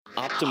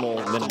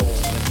optimal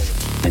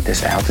minimalism. At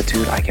this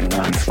altitude, I can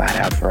run flat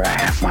out for a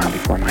half mile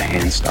before my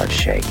hands start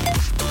shaking.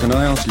 Can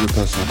I ask you a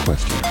personal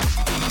question?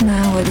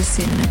 Now would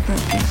seem an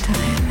appropriate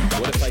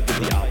time. What if I did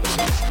the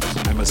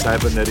opposite? I'm a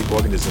cybernetic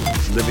organism,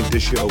 living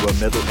tissue over a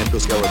metal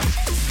endoskeleton.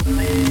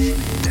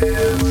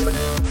 Tim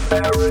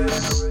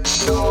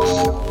Ferriss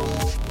Show.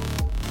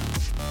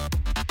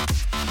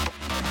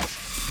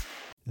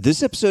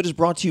 This episode is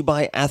brought to you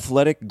by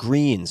Athletic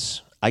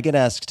Greens. I get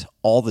asked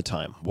all the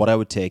time what I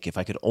would take if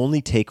I could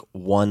only take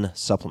one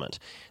supplement.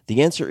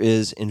 The answer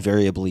is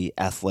invariably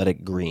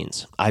Athletic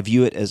Greens. I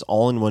view it as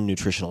all-in-one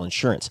nutritional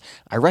insurance.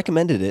 I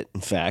recommended it,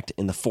 in fact,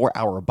 in the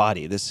 4-Hour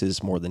Body. This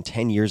is more than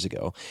 10 years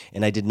ago,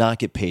 and I did not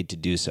get paid to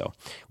do so.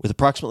 With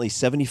approximately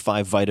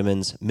 75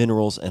 vitamins,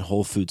 minerals, and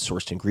whole food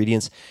sourced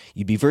ingredients,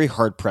 you'd be very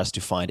hard-pressed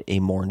to find a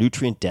more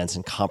nutrient-dense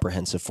and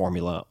comprehensive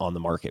formula on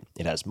the market.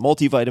 It has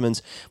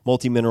multivitamins,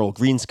 multi-mineral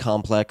greens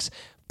complex,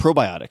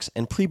 probiotics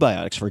and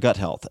prebiotics for gut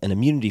health, an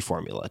immunity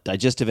formula,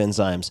 digestive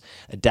enzymes,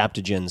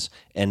 adaptogens,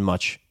 and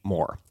much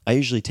more. I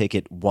usually take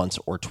it once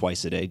or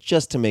twice a day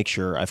just to make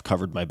sure I've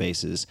covered my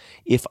bases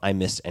if I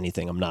missed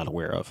anything I'm not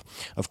aware of.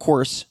 Of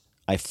course,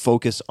 I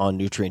focus on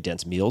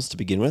nutrient-dense meals to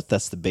begin with.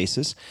 That's the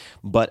basis.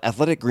 But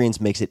Athletic Greens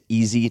makes it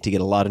easy to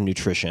get a lot of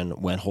nutrition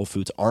when whole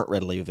foods aren't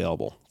readily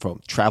available.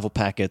 From travel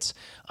packets,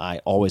 I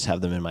always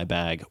have them in my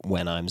bag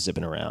when I'm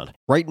zipping around.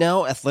 Right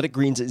now, Athletic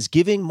Greens is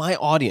giving my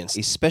audience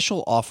a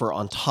special offer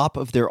on top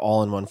of their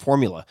all-in-one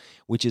formula,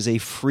 which is a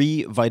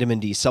free vitamin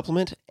D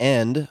supplement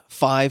and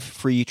 5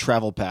 free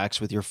travel packs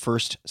with your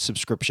first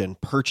subscription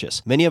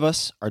purchase. Many of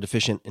us are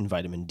deficient in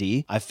vitamin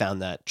D. I've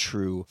found that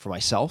true for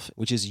myself,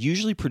 which is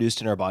usually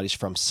produced in our bodies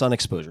from sun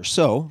exposure.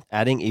 So,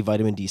 adding a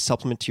vitamin D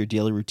supplement to your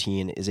daily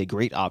routine is a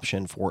great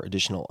option for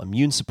additional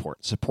immune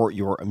support. Support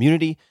your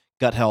immunity,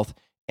 gut health,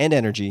 and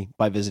energy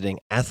by visiting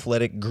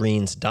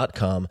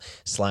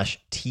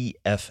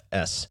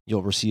athleticgreens.com/TFS.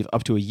 You'll receive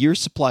up to a year's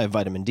supply of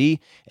vitamin D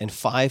and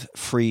 5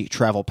 free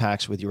travel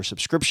packs with your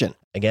subscription.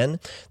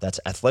 Again, that's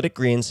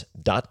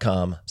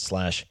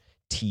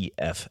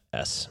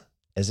athleticgreens.com/TFS,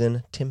 as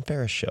in Tim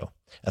Ferriss Show.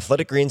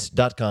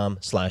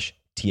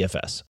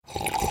 athleticgreens.com/TFS.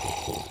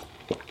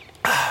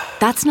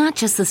 That's not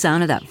just the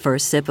sound of that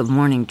first sip of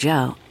Morning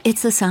Joe.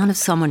 It's the sound of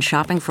someone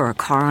shopping for a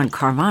car on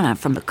Carvana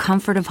from the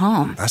comfort of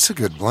home. That's a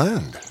good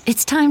blend.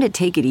 It's time to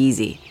take it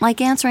easy,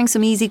 like answering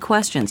some easy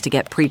questions to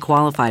get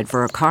pre-qualified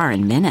for a car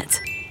in minutes.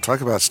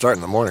 Talk about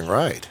starting the morning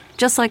right.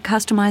 Just like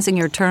customizing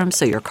your terms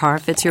so your car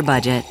fits your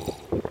budget.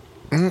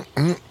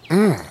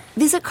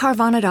 Visit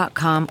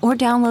Carvana.com or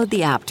download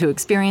the app to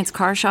experience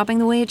car shopping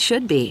the way it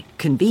should be.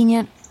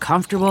 Convenient,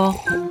 comfortable.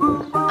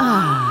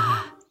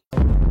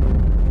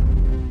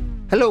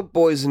 Hello,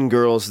 boys and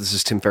girls. This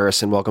is Tim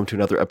Ferriss, and welcome to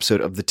another episode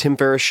of The Tim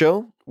Ferriss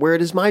Show, where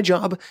it is my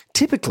job,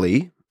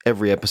 typically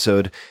every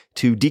episode,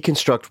 to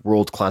deconstruct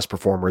world-class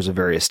performers of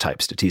various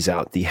types, to tease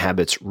out the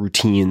habits,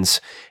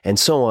 routines, and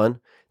so on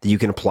that you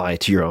can apply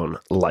to your own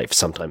life.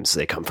 Sometimes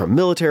they come from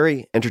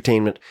military,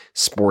 entertainment,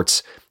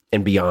 sports,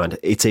 and beyond.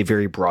 It's a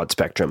very broad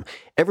spectrum.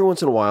 Every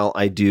once in a while,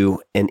 I do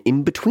an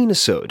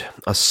in-between-isode,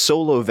 a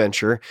solo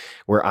venture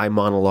where I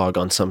monologue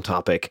on some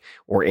topic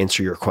or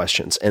answer your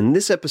questions. And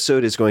this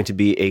episode is going to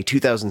be a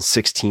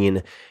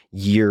 2016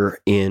 year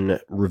in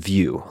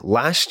review.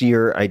 Last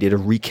year, I did a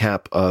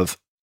recap of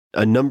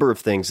a number of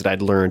things that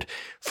I'd learned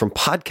from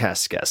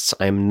podcast guests.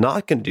 I'm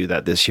not going to do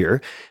that this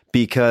year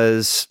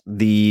because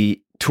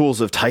the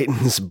Tools of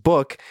Titans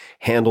book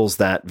handles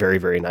that very,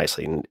 very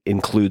nicely and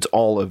includes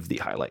all of the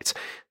highlights.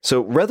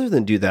 So rather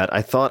than do that,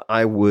 I thought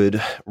I would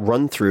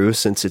run through,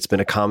 since it's been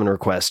a common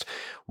request,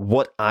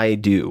 what I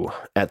do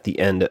at the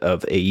end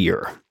of a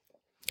year.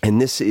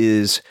 And this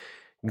is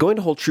going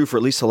to hold true for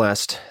at least the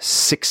last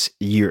 6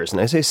 years.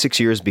 And I say 6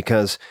 years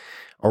because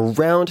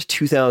around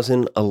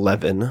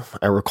 2011,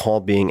 I recall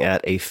being at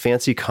a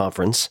fancy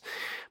conference.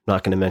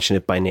 Not going to mention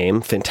it by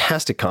name.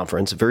 Fantastic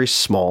conference, very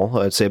small.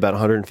 I'd say about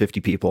 150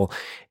 people.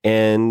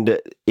 And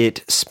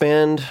it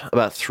spanned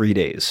about 3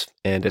 days.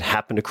 And it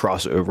happened to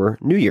cross over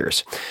New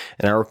Year's.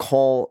 And I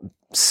recall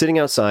sitting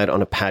outside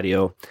on a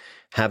patio,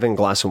 having a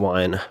glass of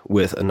wine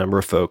with a number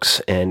of folks,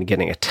 and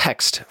getting a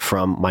text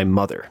from my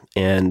mother.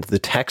 And the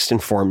text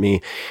informed me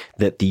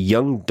that the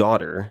young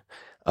daughter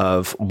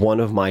of one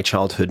of my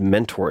childhood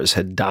mentors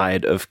had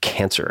died of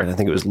cancer. And I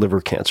think it was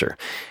liver cancer.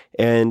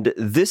 And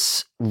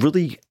this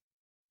really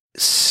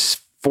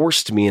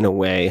forced me in a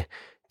way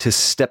to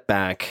step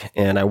back,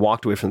 and I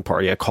walked away from the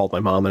party. I called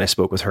my mom and I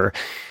spoke with her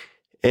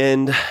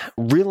and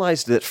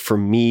realized that for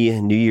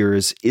me, New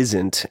Year's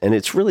isn't, and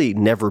it's really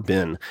never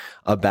been,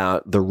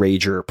 about the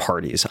rager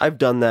parties. I've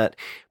done that,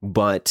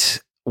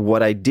 but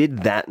what I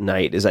did that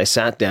night is I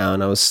sat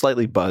down, I was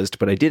slightly buzzed,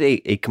 but I did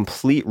a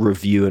complete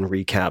review and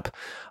recap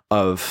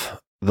of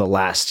the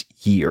last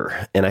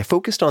year, and I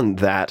focused on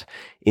that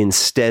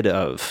instead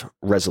of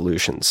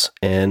resolutions.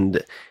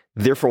 And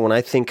therefore, when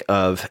I think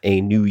of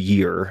a new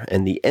year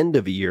and the end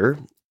of a year,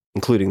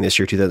 including this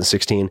year,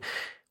 2016,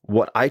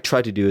 what I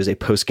try to do is a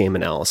post-game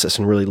analysis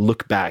and really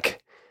look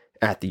back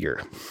at the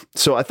year.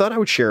 So I thought I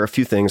would share a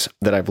few things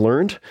that I've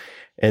learned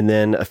and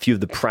then a few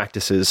of the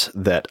practices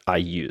that I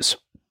use.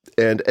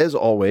 And as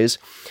always,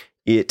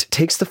 it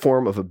takes the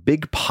form of a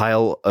big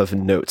pile of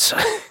notes,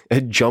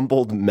 a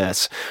jumbled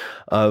mess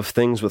of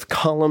things with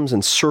columns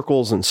and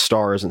circles and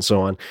stars and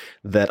so on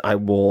that I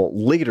will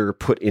later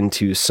put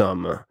into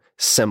some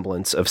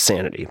semblance of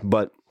sanity.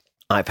 But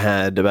I've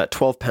had about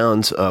 12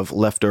 pounds of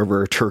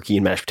leftover turkey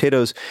and mashed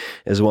potatoes,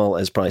 as well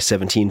as probably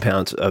 17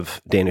 pounds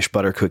of Danish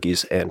butter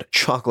cookies and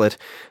chocolate.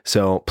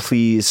 So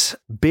please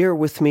bear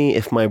with me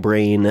if my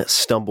brain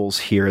stumbles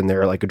here and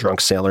there like a drunk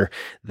sailor.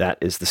 That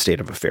is the state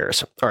of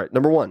affairs. All right,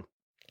 number one.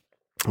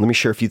 Let me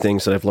share a few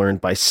things that I've learned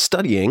by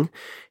studying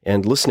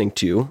and listening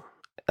to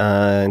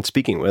and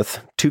speaking with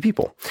two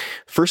people.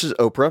 First is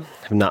Oprah.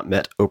 I've not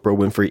met Oprah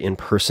Winfrey in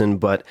person,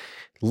 but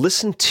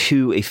listened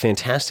to a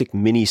fantastic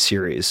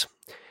mini-series.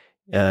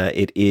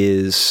 It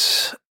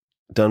is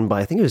done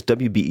by, I think it was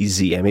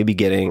WBEZ. I may be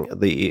getting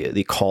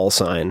the call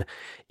sign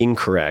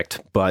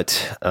incorrect,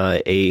 but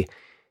a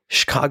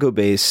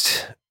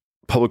Chicago-based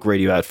public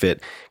radio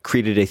outfit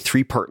created a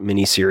 3-part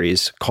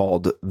mini-series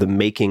called The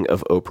Making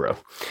of Oprah.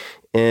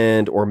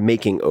 Or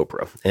Making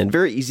Oprah, and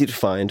very easy to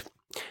find.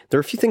 There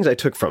are a few things I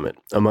took from it,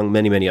 among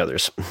many, many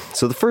others.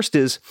 So the first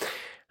is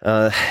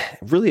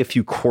really a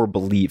few core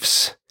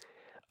beliefs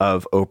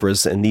of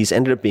Oprah's, and these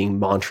ended up being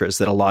mantras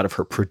that a lot of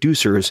her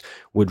producers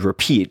would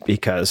repeat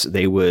because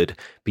they would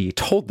be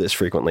told this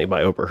frequently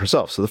by Oprah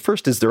herself. So the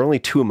first is there are only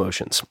 2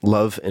 emotions,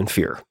 love and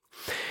fear.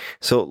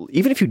 So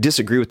even if you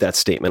disagree with that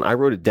statement, I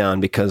wrote it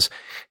down because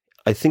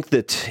I think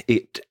that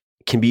it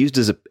can be used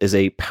as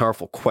a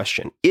powerful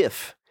question.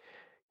 If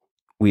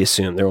we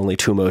assume there are only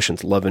 2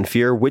 emotions, love and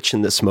fear, which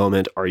in this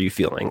moment are you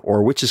feeling,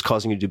 or which is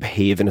causing you to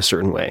behave in a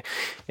certain way?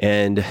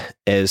 And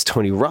as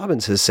Tony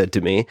Robbins has said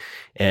to me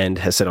and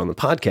has said on the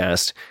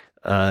podcast,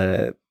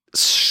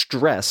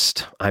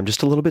 stressed, I'm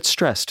just a little bit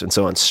stressed, and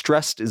so on.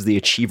 Stressed is the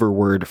achiever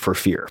word for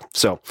fear.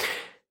 So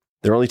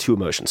there are only 2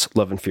 emotions,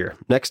 love and fear.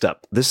 Next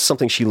up, this is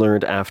something she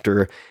learned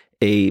after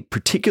a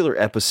particular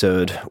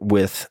episode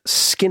with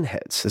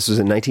skinheads. This was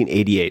in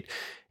 1988.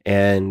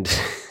 And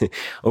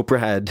Oprah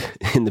had,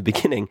 in the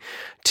beginning,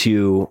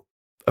 to,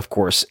 of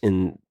course,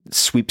 in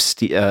sweep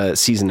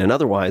season and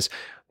otherwise,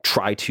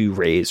 try to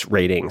raise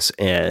ratings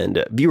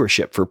and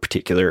viewership for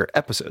particular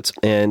episodes.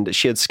 And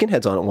she had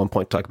skinheads on at one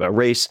point to talk about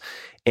race.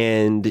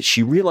 And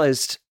she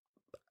realized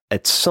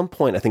at some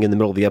point, I think in the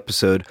middle of the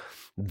episode,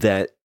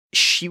 that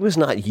she was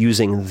not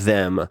using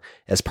them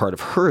as part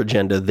of her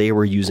agenda. They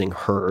were using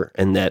her,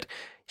 and that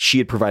she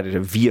had provided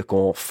a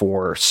vehicle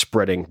for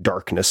spreading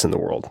darkness in the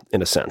world,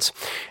 in a sense,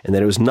 and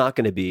that it was not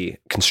going to be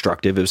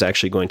constructive. It was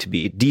actually going to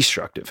be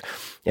destructive.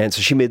 And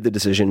so she made the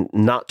decision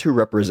not to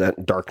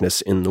represent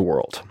darkness in the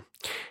world.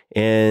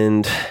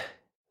 And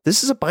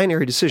this is a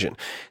binary decision.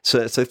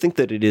 So I think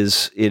that it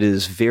is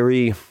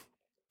very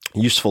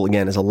useful,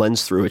 again, as a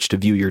lens through which to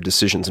view your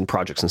decisions and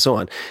projects and so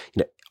on.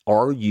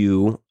 Are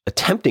you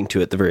attempting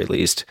to, at the very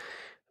least,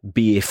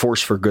 be a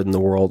force for good in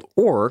the world,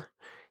 or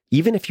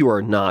even if you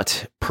are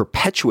not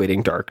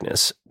perpetuating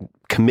darkness,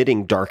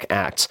 committing dark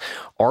acts,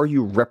 are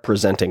you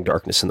representing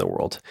darkness in the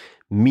world?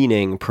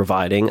 Meaning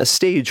providing a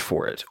stage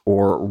for it,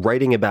 or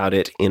writing about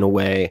it in a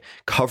way,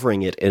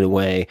 covering it in a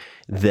way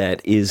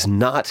that is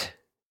not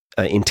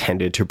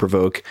intended to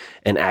provoke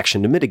an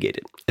action to mitigate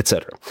it,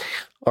 etc.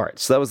 All right,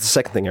 so that was the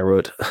second thing I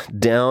wrote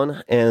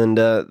down. And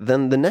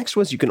then the next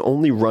was you can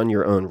only run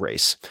your own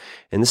race.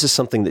 And this is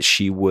something that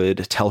she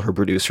would tell her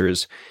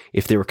producers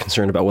if they were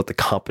concerned about what the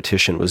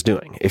competition was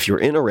doing. If you're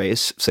in a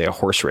race, say a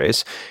horse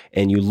race,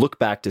 and you look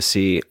back to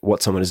see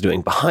what someone is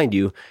doing behind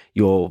you,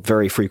 you'll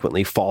very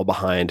frequently fall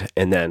behind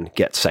and then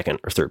get second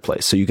or third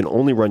place. So you can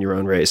only run your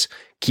own race,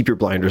 keep your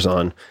blinders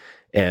on,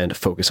 and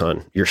focus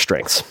on your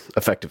strengths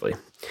effectively.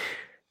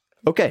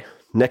 Okay,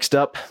 next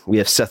up, we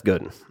have Seth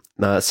Godin.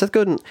 Seth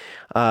Godin,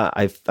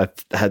 I've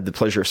had the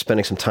pleasure of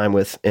spending some time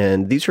with,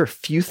 and these are a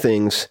few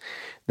things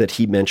that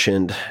he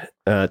mentioned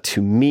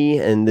to me,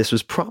 and this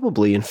was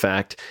probably, in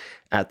fact,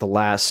 at the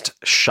last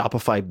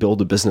Shopify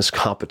Build a Business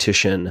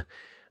competition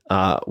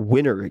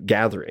winner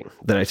gathering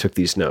that I took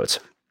these notes.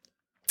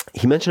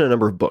 He mentioned a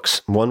number of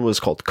books. One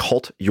was called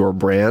Cult Your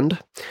Brand.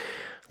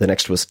 The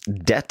next was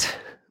Debt,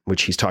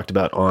 which he's talked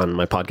about on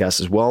my podcast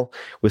as well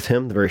with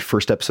him, the very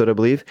first episode, I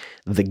believe.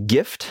 The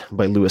Gift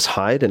by Lewis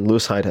Hyde, and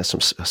Lewis Hyde has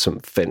some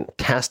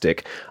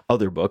fantastic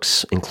other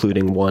books,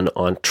 including one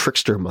on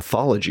trickster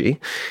mythology,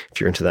 if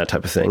you're into that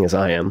type of thing, as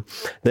I am.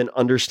 Then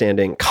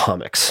Understanding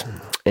Comics,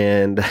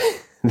 and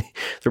there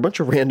are a bunch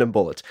of random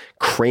bullets.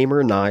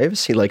 Kramer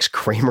Knives, he likes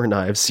Kramer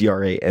Knives,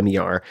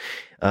 Kramer.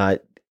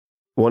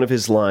 One of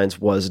his lines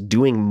was,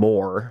 doing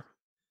more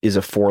is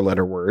a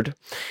 4-letter word.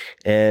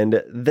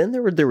 And then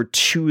there were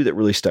 2 that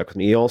really stuck with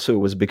me. He also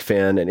was a big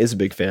fan and is a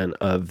big fan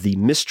of The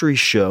Mystery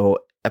Show,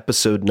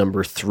 episode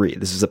number 3.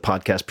 This is a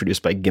podcast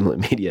produced by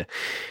Gimlet Media.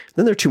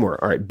 Then there are 2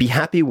 more. All right. Be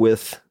happy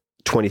with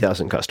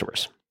 20,000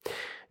 customers.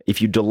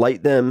 If you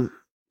delight them,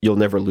 you'll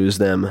never lose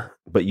them,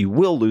 but you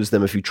will lose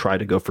them if you try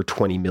to go for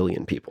 20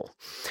 million people.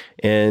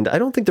 And I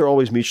don't think they're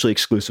always mutually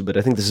exclusive, but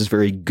I think this is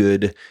very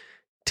good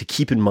to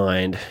keep in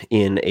mind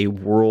in a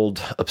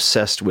world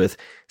obsessed with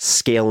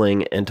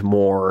scaling and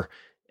more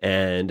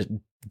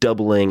and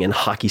doubling and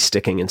hockey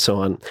sticking and so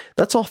on.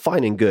 That's all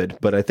fine and good,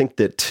 but I think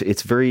that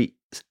it's very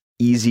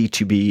easy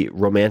to be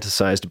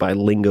romanticized by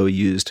lingo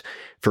used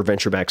for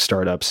venture-backed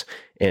startups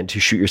and to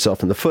shoot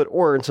yourself in the foot,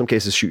 or in some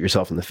cases, shoot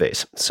yourself in the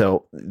face.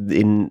 So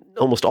in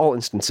almost all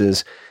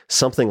instances,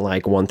 something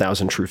like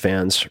 1,000 True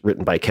Fans,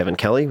 written by Kevin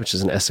Kelly, which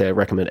is an essay I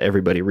recommend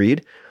everybody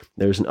read.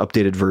 There's an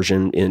updated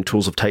version in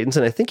Tools of Titans,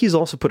 and I think he's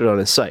also put it on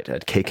his site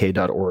at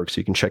kk.org,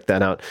 so you can check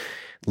that out.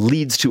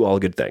 Leads to all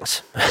good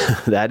things.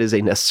 That is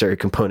a necessary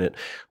component,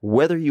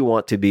 whether you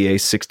want to be a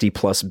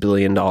 $60+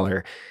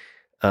 billion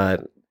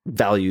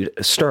valued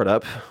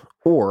startup,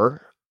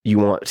 or you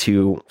want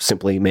to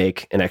simply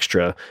make an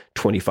extra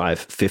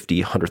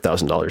 $25,000, $50,000,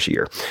 $100,000 a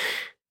year.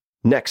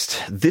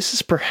 Next, this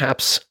is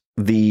perhaps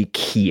the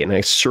key, and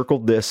I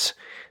circled this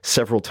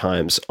several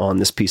times on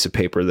this piece of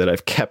paper that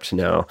I've kept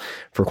now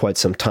for quite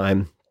some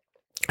time.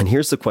 And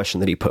here's the question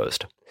that he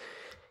posed.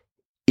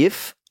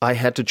 If I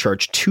had to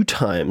charge 2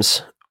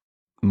 times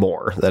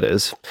more, that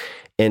is,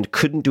 and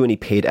couldn't do any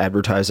paid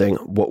advertising,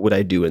 what would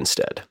I do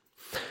instead?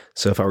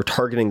 So if I were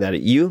targeting that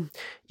at you,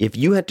 if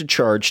you had to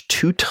charge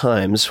 2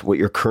 times what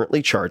you're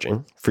currently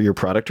charging for your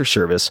product or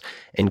service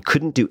and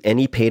couldn't do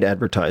any paid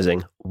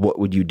advertising, what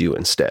would you do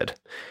instead?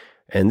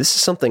 And this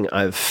is something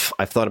I've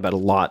thought about a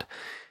lot,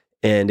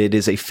 and it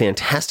is a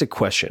fantastic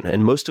question.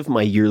 And most of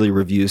my yearly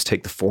reviews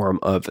take the form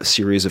of a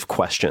series of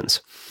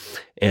questions.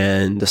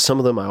 And some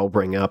of them I will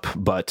bring up,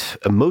 but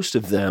most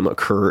of them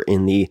occur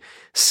in the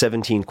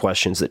 17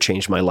 questions that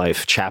changed my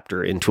life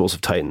chapter in Tools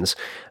of Titans,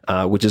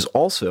 which is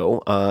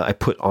also, I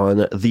put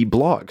on the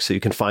blog. So you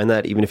can find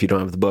that even if you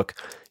don't have the book.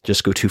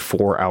 Just go to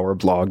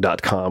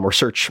 4hourblog.com or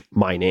search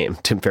my name,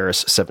 Tim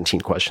Ferriss,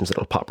 17 questions.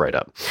 It'll pop right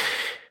up.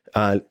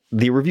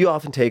 The review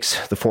often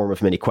takes the form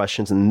of many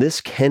questions, and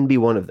this can be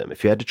one of them.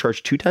 If you had to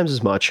charge 2 times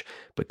as much,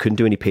 but couldn't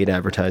do any paid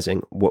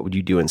advertising, what would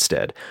you do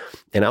instead?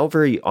 And I'll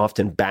very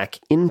often back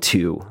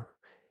into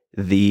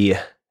the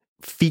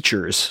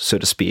features, so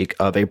to speak,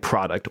 of a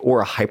product or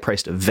a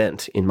high-priced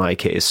event, in my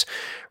case,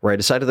 where I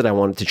decided that I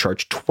wanted to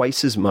charge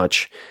twice as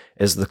much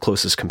as the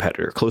closest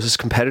competitor. Closest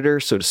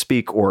competitor, so to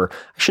speak, or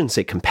I shouldn't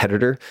say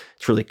competitor,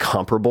 it's really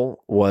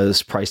comparable,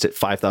 was priced at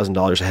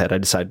 $5,000 a head. I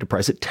decided to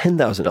price it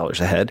 $10,000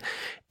 a head,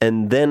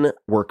 and then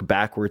work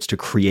backwards to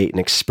create an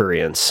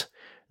experience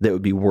that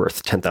would be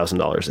worth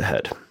 $10,000 a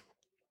head.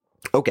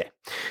 Okay,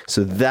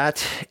 so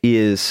that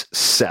is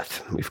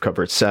Seth. We've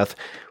covered Seth.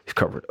 We've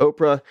covered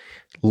Oprah.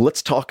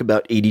 Let's talk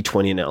about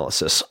 80-20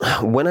 analysis.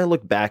 When I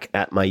look back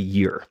at my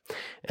year,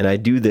 and I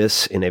do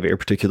this in a very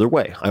particular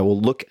way, I will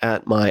look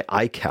at my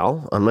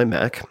iCal on my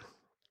Mac,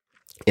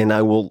 and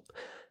I will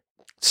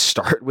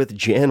start with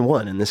Jan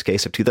 1, in this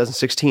case of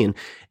 2016,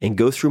 and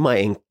go through my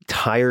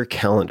entire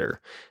calendar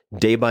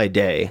day by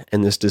day.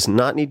 And this does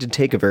not need to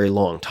take a very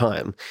long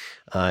time.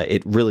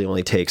 It really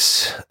only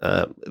takes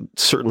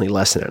certainly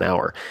less than an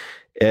hour.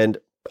 And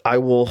I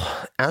will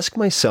ask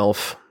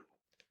myself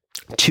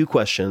 2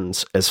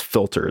 questions as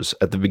filters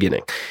at the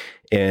beginning.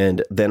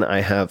 And then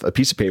I have a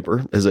piece of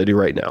paper, as I do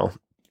right now,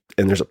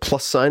 and there's a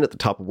plus sign at the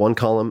top of one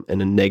column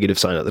and a negative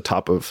sign at the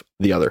top of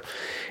the other.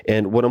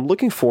 And what I'm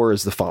looking for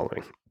is the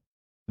following.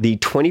 The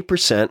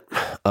 20%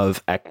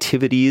 of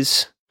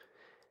activities,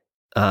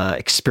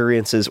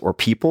 experiences, or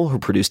people who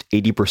produced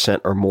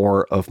 80% or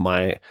more of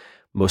my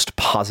most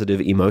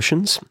positive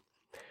emotions.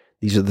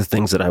 These are the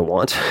things that I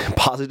want,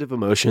 positive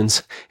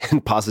emotions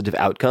and positive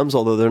outcomes,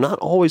 although they're not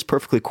always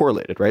perfectly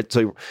correlated, right?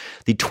 So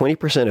the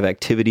 20% of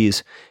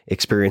activities,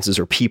 experiences,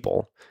 or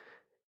people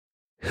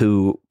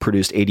who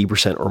produced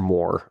 80% or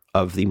more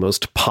of the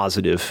most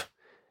positive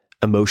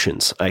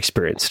emotions I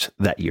experienced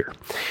that year.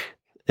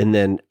 And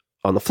then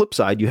on the flip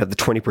side, you have the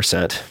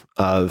 20%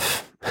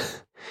 of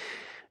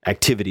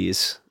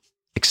activities,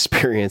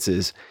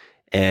 experiences,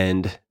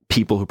 and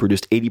people who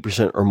produced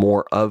 80% or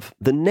more of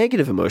the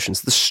negative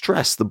emotions, the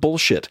stress, the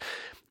bullshit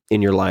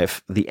in your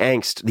life, the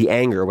angst, the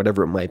anger,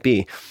 whatever it might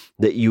be,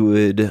 that you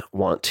would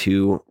want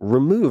to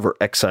remove or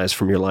excise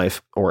from your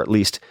life, or at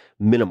least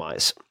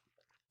minimize.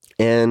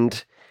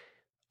 And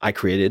I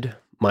created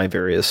my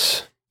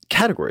various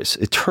categories.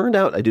 It turned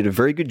out I did a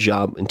very good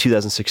job in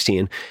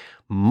 2016,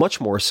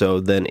 much more so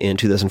than in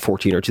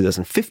 2014 or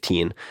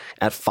 2015,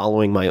 at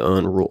following my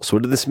own rules.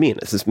 What did this mean?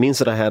 This means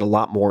that I had a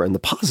lot more in the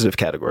positive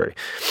category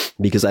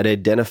because I'd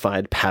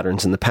identified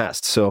patterns in the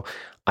past. So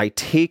I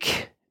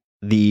take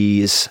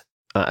these,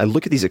 I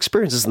look at these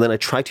experiences, and then I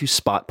try to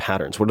spot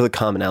patterns. What are the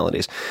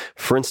commonalities?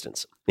 For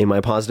instance, in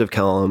my positive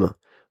column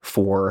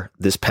for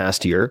this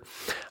past year,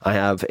 I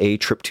have a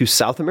trip to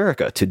South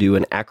America to do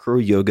an acro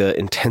yoga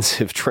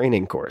intensive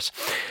training course.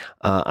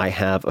 I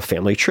have a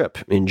family trip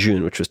in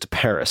June, which was to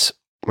Paris,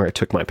 where I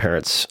took my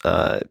parents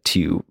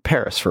to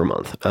Paris for a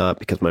month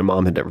because my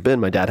mom had never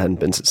been. My dad hadn't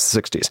been since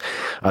the 60s.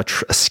 A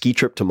ski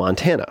trip to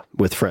Montana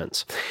with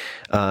friends.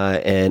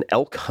 An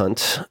elk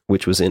hunt,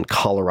 which was in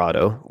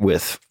Colorado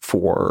with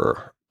 3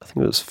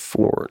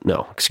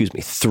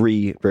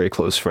 very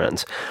close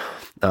friends.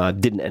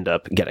 Didn't end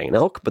up getting an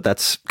elk, but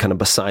that's kind of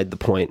beside the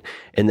point.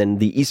 And then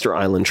the Easter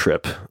Island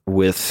trip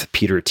with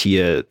Peter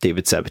Tia,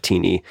 David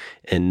Sabatini,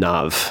 and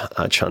Nav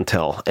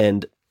Chantel.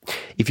 And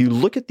if you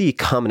look at the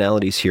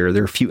commonalities here,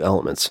 there are a few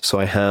elements. So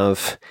I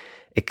have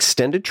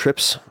extended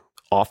trips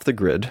off the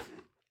grid,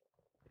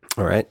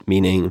 all right,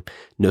 meaning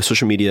no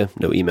social media,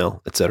 no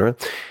email, etc.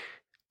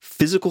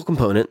 Physical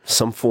component,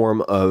 some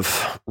form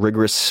of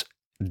rigorous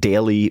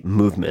daily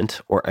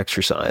movement or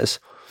exercise,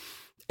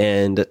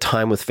 and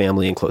time with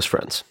family and close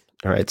friends.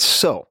 All right.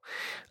 So,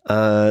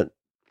 and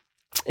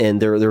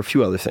there are a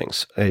few other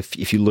things.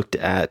 If you looked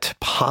at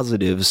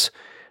positives,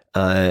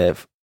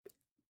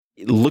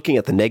 looking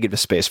at the negative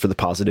space for the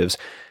positives,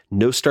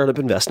 no startup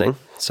investing.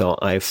 So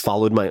I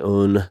followed my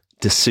own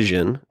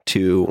decision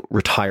to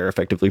retire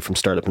effectively from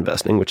startup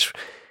investing, which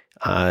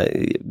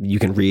you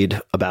can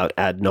read about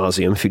ad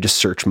nauseum if you just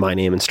search my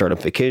name and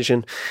Startup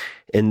Vacation.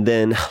 And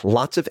then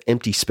lots of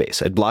empty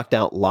space. I'd blocked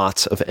out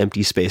lots of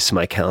empty space in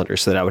my calendar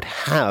so that I would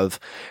have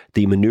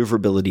the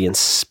maneuverability and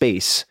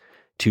space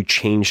to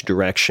change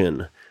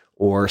direction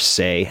or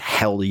say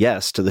hell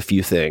yes to the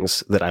few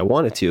things that I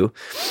wanted to,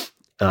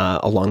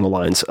 along the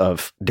lines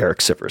of Derek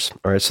Sivers.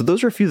 All right. So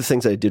those are a few of the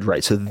things I did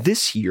right. So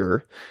this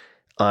year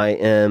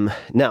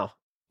now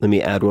let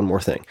me add one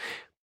more thing.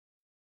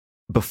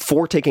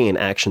 Before taking an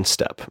action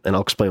step, and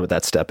I'll explain what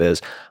that step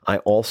is, I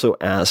also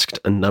asked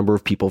a number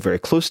of people very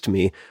close to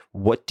me,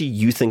 what do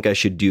you think I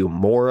should do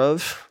more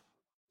of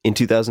in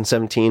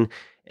 2017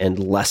 and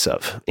less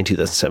of in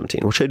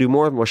 2017? What should I do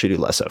more of and what should I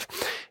do less of?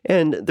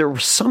 And there were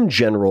some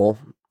general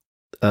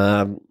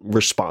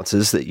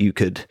responses that you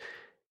could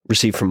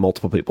receive from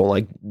multiple people,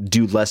 like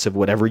do less of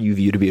whatever you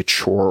view to be a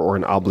chore or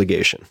an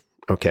obligation.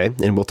 Okay.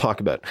 And we'll talk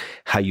about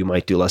how you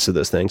might do less of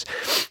those things.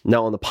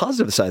 Now, on the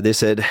positive side, they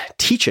said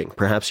teaching.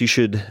 Perhaps you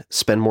should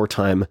spend more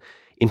time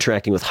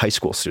interacting with high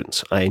school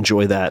students. I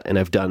enjoy that. And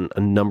I've done a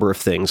number of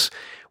things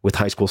with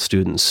high school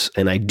students.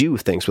 And I do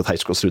things with high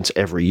school students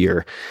every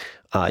year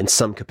in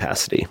some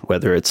capacity,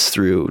 whether it's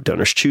through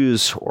Donors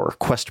Choose or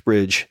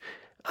QuestBridge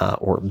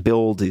or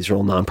Build. These are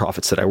all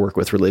nonprofits that I work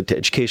with related to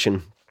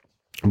education.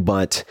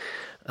 But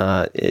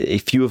a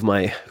few of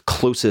my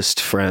closest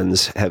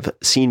friends have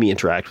seen me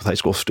interact with high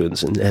school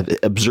students and have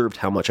observed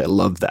how much I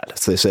love that.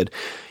 So they said,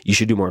 you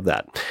should do more of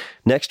that.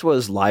 Next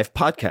was live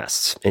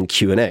podcasts and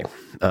Q&A.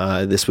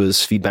 This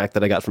was feedback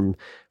that I got from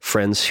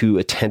friends who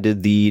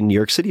attended the New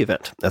York City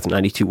event at the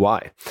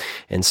 92Y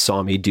and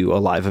saw me do a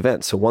live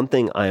event. So one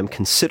thing I am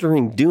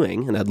considering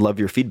doing, and I'd love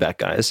your feedback,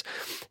 guys,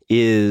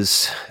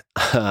 is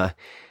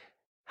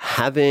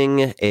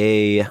having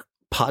a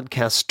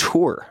podcast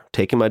tour,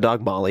 taking my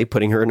dog Molly,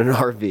 putting her in an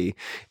RV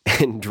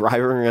and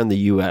driving around the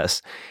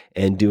US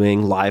and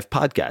doing live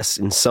podcasts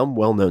in some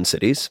well-known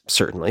cities,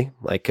 certainly,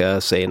 like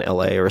say in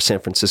LA or San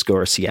Francisco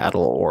or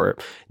Seattle or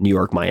New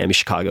York, Miami,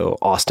 Chicago,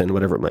 Austin,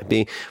 whatever it might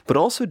be, but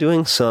also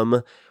doing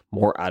some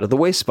more out of the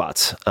way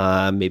spots,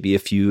 maybe a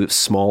few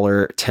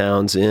smaller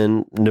towns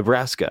in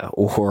Nebraska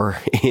or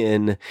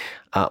in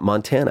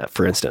Montana,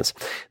 for instance.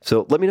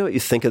 So let me know what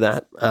you think of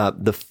that.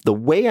 The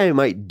way I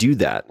might do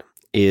that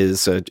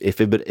is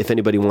if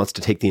anybody wants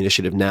to take the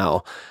initiative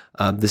now,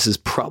 this is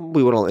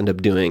probably what I'll end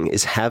up doing,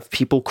 is have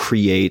people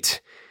create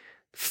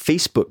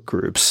Facebook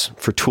groups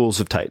for Tools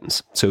of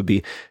Titans. So it'd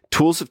be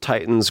Tools of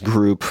Titans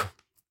group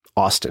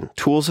Austin,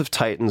 Tools of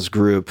Titans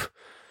group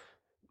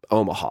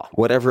Omaha,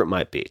 whatever it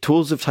might be,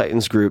 Tools of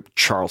Titans group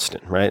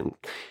Charleston, right?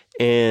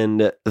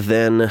 And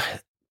then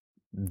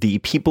the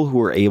people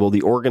who are able,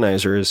 the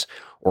organizers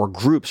or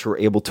groups who are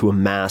able to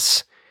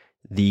amass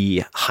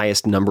the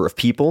highest number of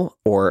people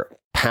or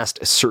past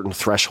a certain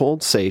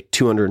threshold, say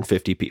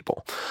 250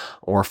 people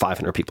or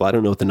 500 people. I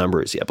don't know what the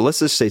number is yet, but let's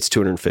just say it's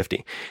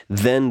 250.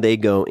 Then they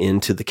go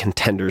into the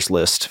contenders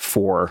list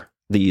for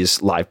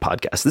these live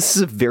podcasts. This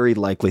is a very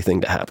likely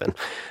thing to happen,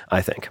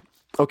 I think.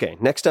 Okay,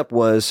 next up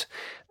was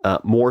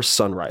more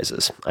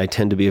sunrises. I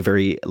tend to be a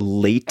very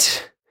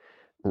late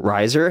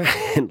riser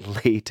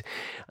and late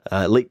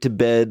to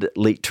bed,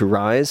 late to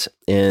rise.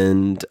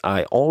 And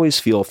I always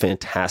feel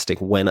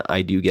fantastic when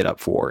I do get up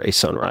for a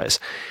sunrise.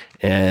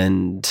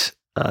 And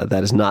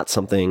that is not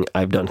something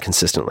I've done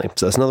consistently.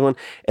 So that's another one.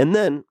 And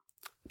then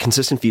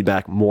consistent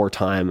feedback, more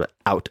time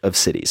out of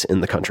cities in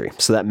the country.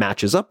 So that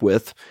matches up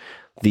with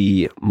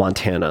the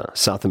Montana,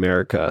 South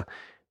America,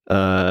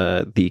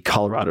 the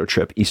Colorado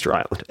trip, Easter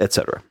Island,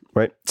 etc.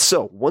 Right?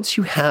 So once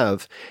you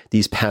have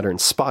these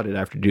patterns spotted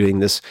after doing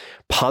this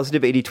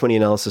positive 80-20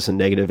 analysis and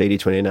negative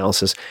 80-20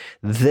 analysis,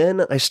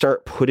 then I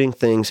start putting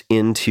things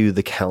into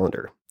the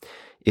calendar.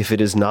 If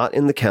it is not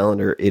in the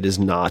calendar, it is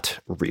not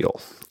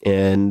real.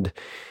 And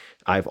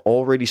I've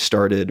already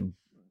started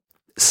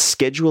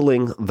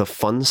scheduling the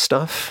fun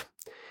stuff.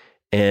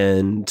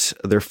 And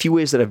there are a few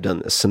ways that I've done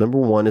this. So number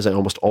one is I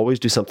almost always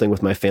do something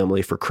with my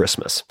family for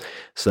Christmas.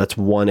 So that's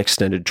one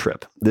extended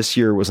trip. This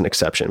year was an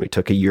exception. We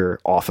took a year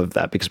off of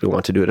that because we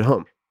want to do it at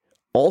home.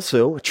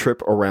 Also, a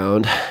trip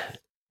around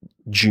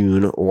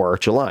June or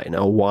July.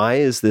 Now, why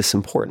is this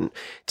important?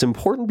 It's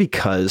important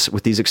because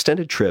with these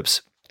extended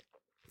trips,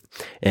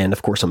 And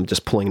of course, I'm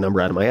just pulling a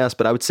number out of my ass,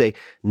 but I would say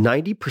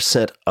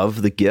 90%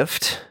 of the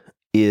gift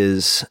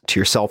is, to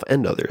yourself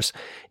and others,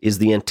 is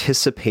the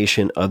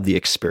anticipation of the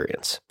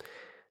experience.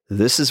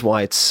 This is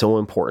why it's so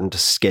important to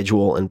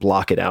schedule and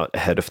block it out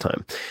ahead of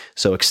time.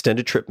 So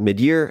extended trip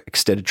mid-year,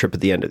 extended trip at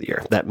the end of the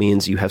year. That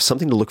means you have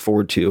something to look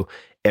forward to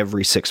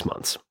every 6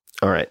 months.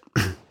 All right.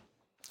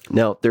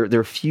 Now, there are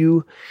a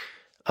few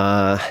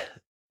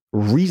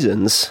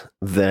reasons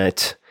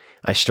that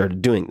I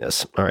started doing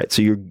this. All right.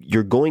 So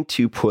you're going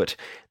to put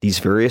these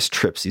various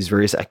trips, these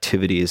various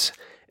activities,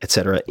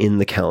 etc., in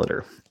the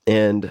calendar.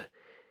 And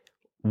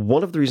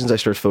one of the reasons I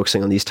started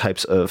focusing on these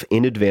types of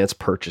in advance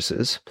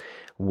purchases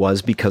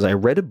was because I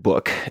read a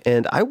book,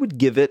 and I would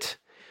give it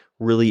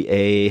really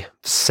a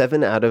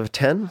 7 out of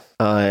 10.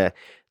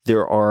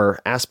 There are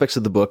aspects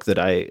of the book that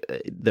I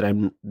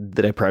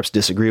perhaps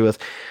disagree with,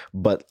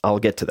 but I'll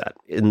get to that.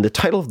 And the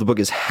title of the book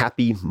is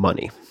Happy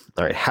Money.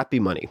 All right, Happy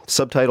Money.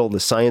 Subtitle: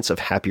 The Science of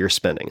Happier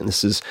Spending. And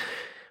this is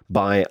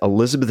by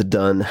Elizabeth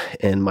Dunn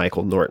and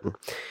Michael Norton.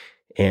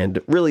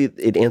 And really,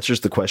 it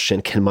answers the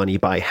question, can money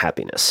buy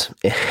happiness?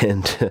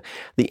 And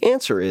the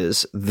answer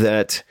is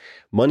that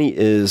money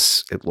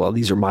is, well,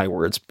 these are my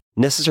words,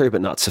 necessary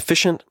but not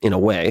sufficient in a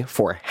way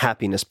for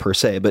happiness per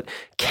se. But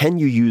can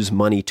you use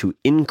money to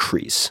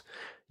increase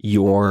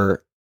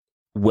your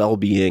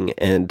well-being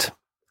and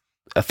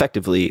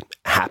effectively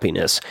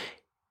happiness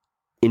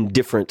in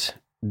different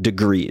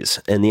degrees?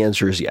 And the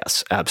answer is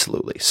yes,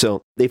 absolutely.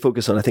 So they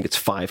focus on, I think it's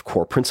 5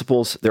 core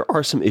principles. There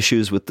are some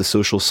issues with the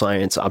social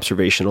science,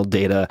 observational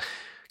data,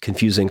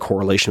 confusing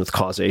correlation with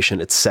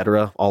causation,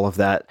 etc., all of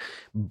that.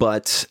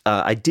 But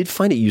I did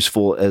find it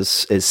useful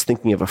as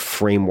thinking of a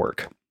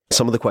framework.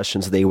 Some of the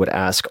questions they would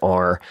ask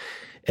are,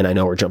 and I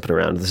know we're jumping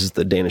around, this is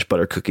the Danish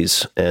butter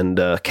cookies and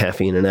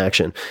caffeine in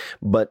action,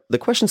 but the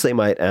questions they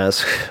might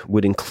ask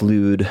would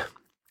include,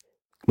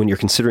 when you're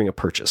considering a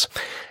purchase,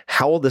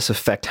 how will this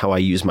affect how I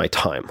use my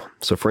time?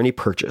 So for any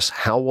purchase,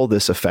 how will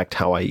this affect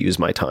how I use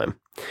my time?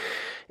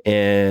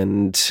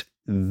 And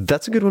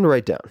that's a good one to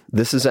write down.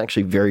 This is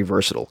actually very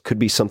versatile. Could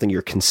be something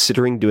you're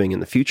considering doing in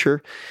the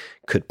future.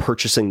 Could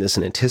purchasing this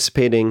and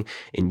anticipating,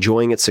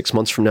 enjoying it 6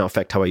 months from now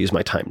affect how I use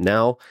my time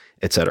now,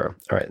 etc.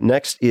 All right.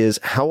 Next is,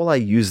 how will I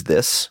use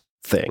this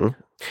thing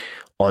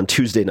on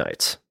Tuesday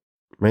nights?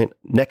 Right?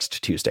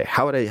 Next Tuesday.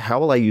 How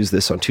will I use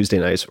this on Tuesday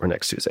nights or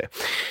next Tuesday?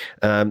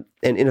 And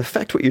in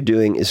effect, what you're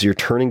doing is you're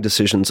turning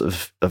decisions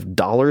of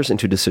dollars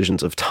into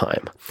decisions of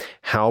time.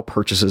 How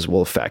purchases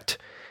will affect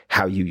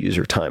how you use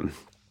your time.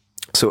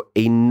 So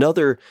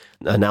another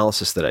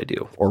analysis that I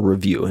do, or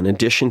review, in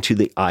addition to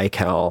the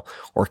iCal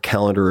or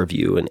calendar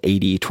review and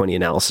 80-20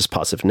 analysis,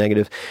 positive,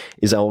 negative,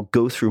 is I'll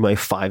go through my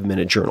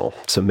 5-minute journal.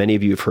 So many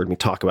of you have heard me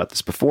talk about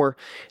this before.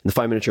 And the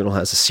 5-minute journal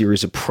has a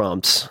series of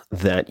prompts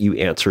that you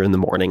answer in the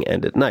morning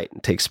and at night.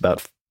 It takes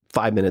about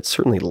 5 minutes,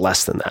 certainly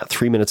less than that,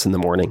 3 minutes in the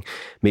morning,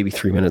 maybe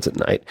 3 minutes at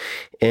night.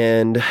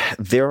 And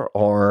there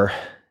are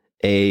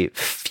a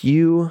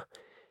few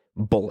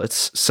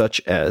bullets,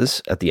 such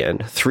as at the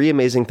end, 3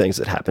 amazing things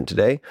that happened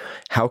today.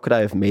 How could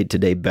I have made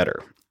today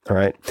better? All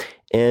right.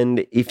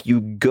 And if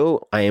you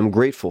go, I am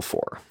grateful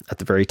for at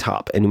the very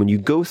top. And when you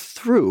go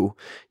through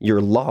your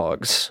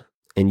logs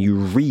and you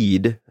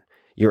read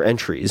your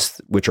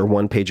entries, which are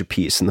 1 page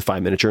apiece in the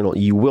 5-minute journal,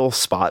 you will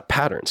spot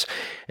patterns.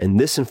 And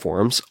this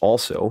informs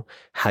also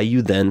how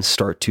you then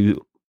start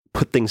to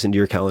put things into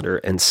your calendar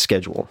and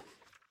schedule.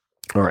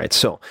 All right.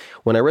 So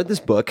when I read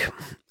this book,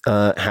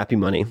 Happy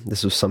Money,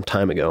 this was some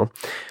time ago,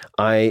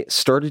 I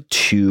started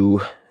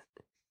to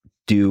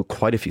do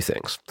quite a few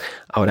things.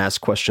 I would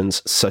ask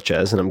questions such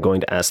as, and I'm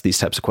going to ask these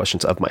types of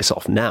questions of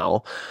myself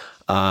now,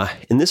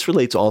 and this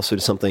relates also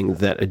to something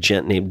that a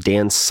gent named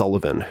Dan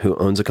Sullivan, who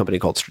owns a company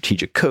called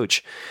Strategic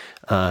Coach,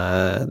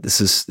 this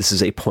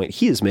is a point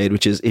he has made,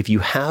 which is, if you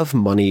have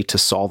money to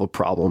solve a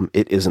problem,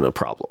 it isn't a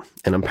problem.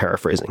 And I'm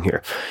paraphrasing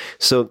here.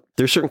 So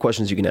there's certain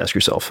questions you can ask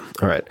yourself.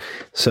 All right.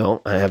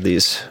 So I have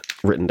these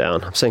written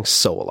down. I'm saying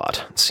so a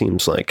lot. It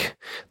seems like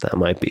that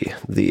might be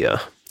the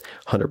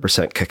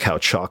 100% cacao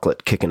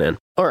chocolate kicking in.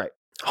 All right.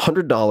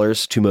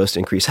 $100 to most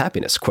increase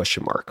happiness,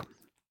 question mark.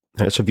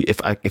 All right, so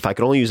if I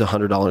could only use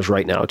 $100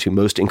 right now to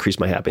most increase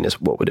my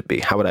happiness, what would it be?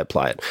 How would I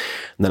apply it?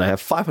 And then I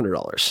have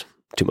 $500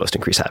 to most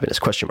increase happiness,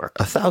 question mark.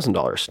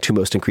 $1,000 to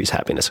most increase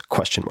happiness,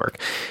 question mark.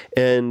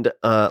 And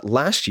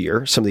last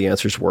year, some of the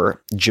answers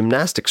were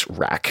gymnastics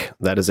rack.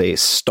 That is a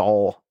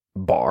stall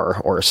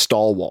bar or a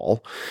stall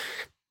wall,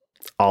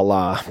 a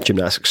la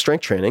gymnastic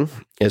strength training,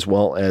 as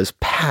well as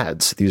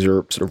pads. These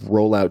are sort of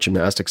rollout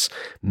gymnastics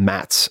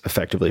mats,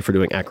 effectively, for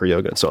doing acro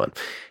yoga and so on.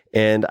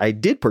 And I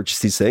did purchase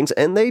these things,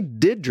 and they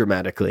did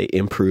dramatically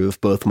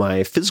improve both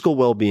my physical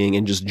well-being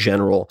and just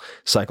general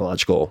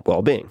psychological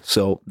well-being.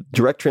 So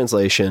direct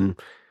translation,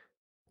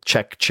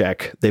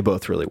 check. They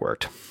both really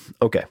worked.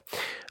 Okay.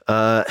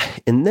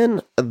 And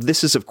then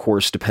this is, of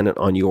course, dependent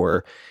on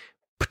your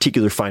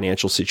particular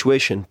financial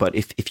situation. But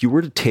if you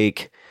were to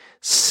take,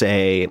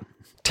 say,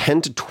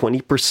 10 to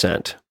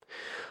 20%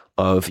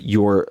 of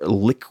your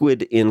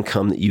liquid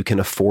income that you can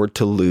afford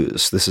to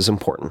lose, this is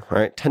important,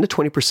 right? 10 to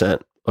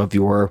 20% of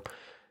your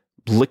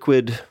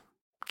liquid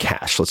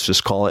cash, let's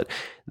just call it,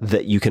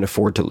 that you can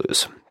afford to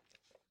lose.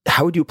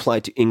 How would you apply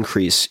it to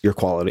increase your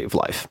quality of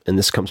life? And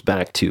this comes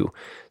back to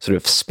sort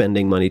of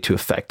spending money to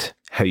affect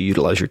how you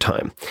utilize your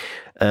time.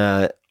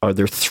 Are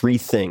there 3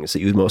 things that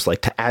you would most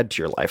like to add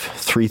to your life?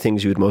 3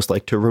 things you would most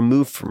like to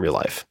remove from your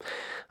life?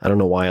 I don't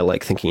know why I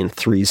like thinking in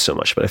threes so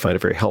much, but I find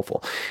it very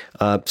helpful.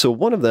 So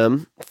one of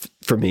them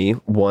for me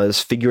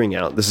was figuring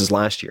out, this is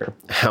last year,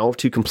 how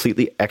to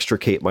completely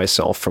extricate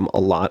myself from a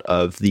lot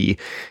of the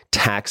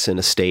tax and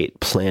estate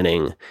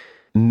planning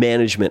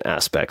management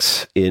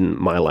aspects in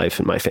my life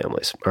and my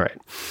family's. All right.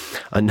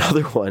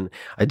 Another one,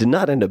 I did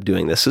not end up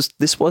doing this.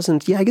 This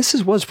wasn't, I guess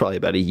this was probably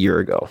about a year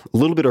ago, a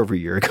little bit over a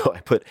year ago.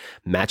 I put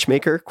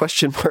matchmaker, ?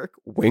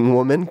 Wing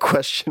woman, ?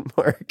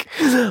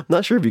 I'm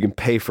not sure if you can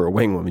pay for a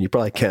wing woman. You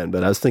probably can,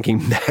 but I was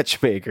thinking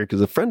matchmaker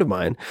because a friend of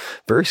mine,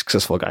 very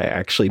successful guy,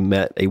 actually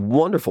met a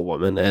wonderful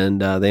woman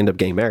and they ended up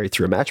getting married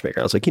through a matchmaker.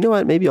 I was like, you know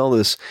what? Maybe all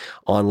this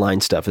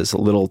online stuff is a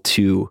little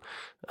too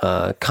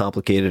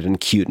complicated and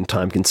cute and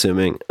time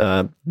consuming.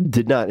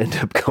 Did not end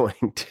up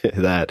going to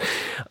that.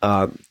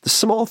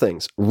 Small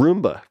things.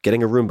 Roomba,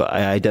 getting a Roomba.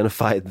 I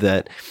identified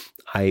that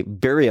I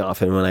very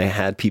often, when I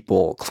had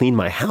people clean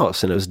my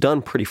house, and it was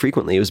done pretty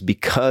frequently, it was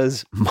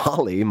because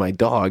Molly, my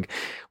dog,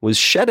 was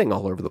shedding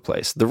all over the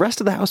place. The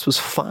rest of the house was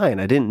fine.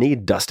 I didn't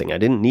need dusting. I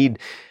didn't need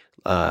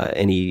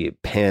any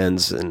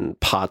pans and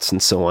pots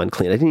and so on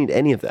clean. I didn't need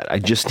any of that. I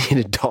just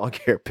needed dog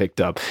hair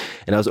picked up,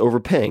 and I was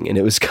overpaying, and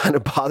it was kind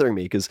of bothering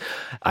me because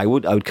I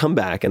would come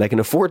back and I can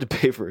afford to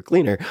pay for a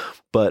cleaner,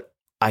 but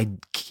I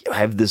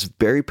have this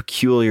very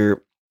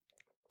peculiar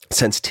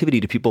sensitivity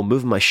to people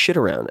moving my shit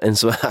around. And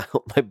so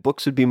my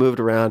books would be moved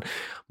around,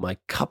 my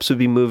cups would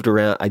be moved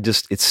around.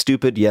 It's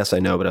stupid. Yes, I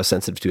know, but I was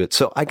sensitive to it.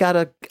 So I got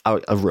a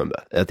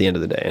Roomba at the end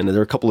of the day. And there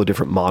are a couple of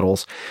different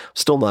models.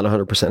 Still not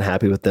 100%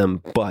 happy with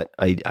them, but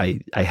I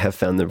have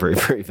found them very,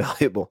 very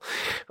valuable.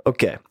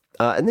 Okay.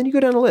 And then you go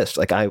down a list.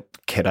 Like,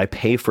 can I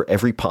pay for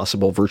every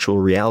possible virtual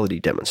reality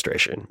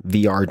demonstration,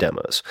 VR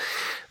demos,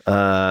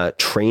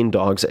 train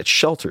dogs at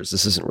shelters?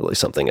 This isn't really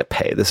something to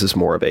pay. This is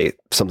more of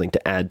something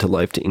to add to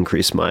life to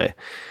increase my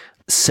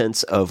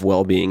sense of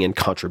well-being and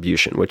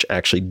contribution, which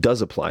actually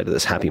does apply to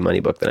this Happy Money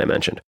book that I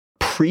mentioned.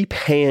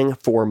 Prepaying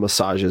for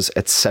massages,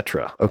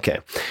 etc. Okay.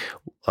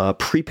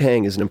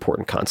 Prepaying is an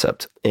important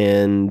concept,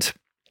 and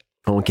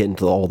I won't get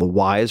into all the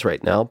whys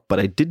right now, but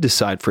I did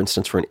decide, for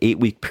instance, for an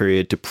 8-week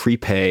period to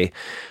prepay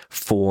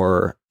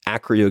for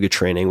acro yoga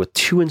training with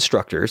 2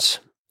 instructors.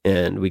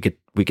 And we could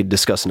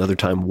discuss another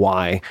time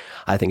why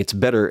I think it's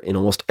better in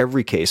almost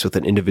every case with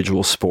an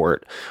individual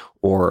sport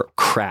or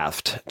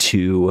craft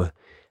to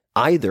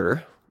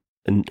either,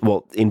 in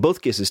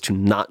both cases, to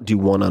not do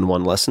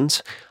one-on-one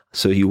lessons.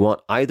 So you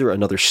want either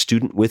another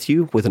student with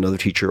you, with another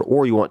teacher,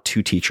 or you want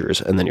 2 teachers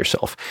and then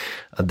yourself.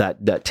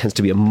 That tends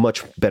to be a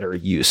much better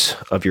use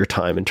of your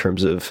time in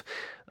terms of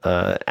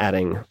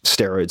adding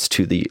steroids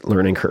to the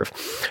learning curve.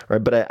 All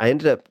right, but I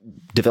ended up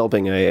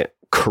developing a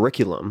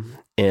curriculum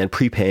and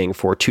prepaying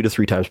for 2 to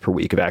 3 times per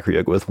week of acro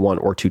yoga with 1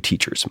 or 2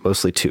 teachers,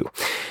 mostly 2.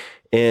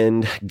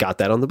 And got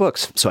that on the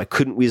books. So I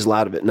couldn't weasel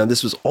out of it. Now,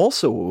 this was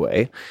also a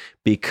way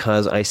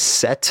because I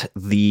set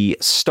the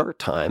start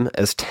time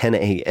as 10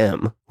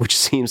 a.m., which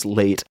seems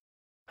late.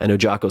 I know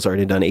Jocko's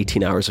already done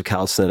 18 hours of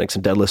calisthenics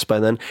and deadlifts by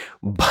then,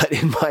 but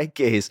in my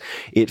case,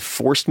 it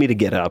forced me to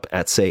get up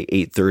at, say,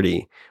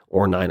 8:30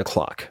 or 9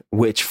 o'clock,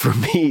 which for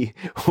me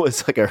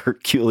was like a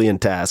Herculean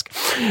task.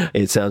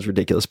 It sounds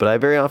ridiculous, but I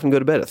very often go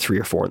to bed at 3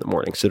 or 4 in the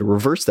morning. So to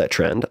reverse that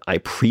trend, I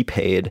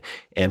prepaid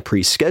and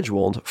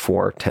pre-scheduled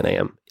for 10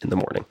 a.m. in the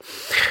morning.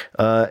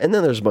 And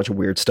then there's a bunch of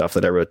weird stuff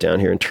that I wrote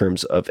down here in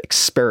terms of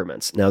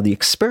experiments. Now, the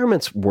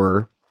experiments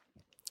were,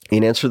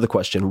 in answer to the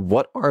question,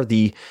 what are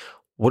the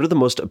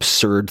most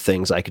absurd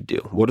things I could do?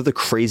 What are the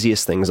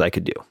craziest things I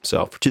could do?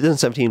 So for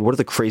 2017, what are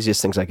the craziest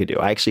things I could do?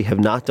 I actually have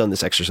not done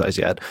this exercise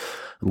yet.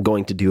 I'm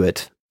going to do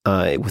it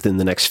within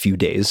the next few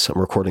days.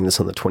 I'm recording this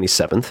on the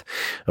 27th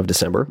of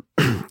December.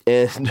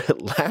 And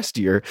last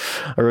year,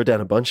 I wrote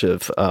down a bunch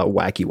of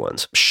wacky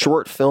ones.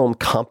 Short film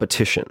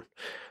competition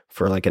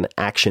for like an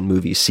action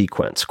movie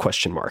sequence, ?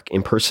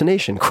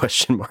 Impersonation, ?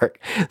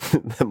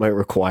 That might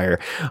require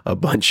a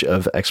bunch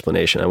of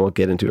explanation. I won't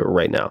get into it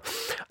right now.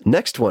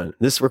 Next one,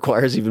 this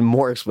requires even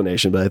more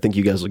explanation, but I think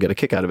you guys will get a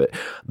kick out of it.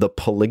 The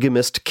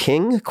Polygamist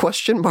King, ?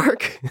 All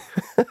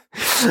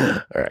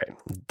right.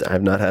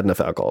 I've not had enough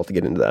alcohol to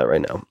get into that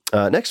right now.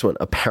 Next one,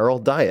 apparel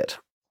diet.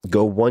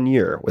 Go 1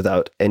 year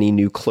without any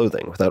new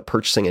clothing, without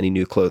purchasing any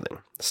new clothing.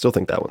 Still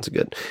think that one's a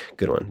good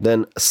one.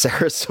 Then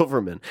Sarah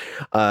Silverman.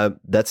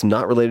 That's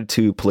not related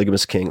to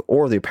Polygamous King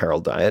or the apparel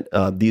diet.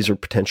 These are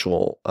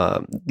potential.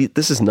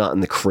 This is not in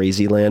the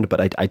crazy land, but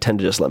I tend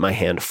to just let my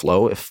hand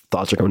flow if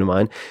thoughts are coming to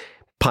mind.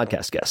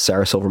 Podcast guests: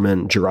 Sarah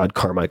Silverman, Gerard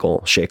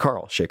Carmichael, Shay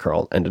Carl. Shay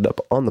Carl ended up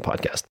on the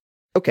podcast.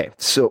 Okay,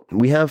 so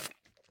we have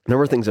a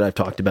number of things that I've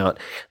talked about.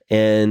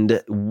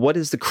 And what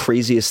is the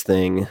craziest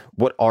thing?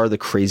 What are the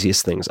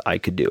craziest things I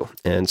could do?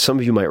 And some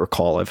of you might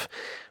recall I've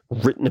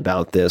written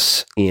about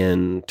this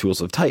in Tools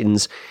of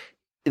Titans.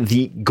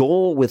 the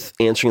goal with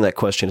answering that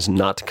question is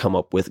not to come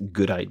up with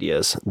good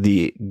ideas.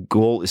 The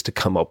goal is to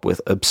come up with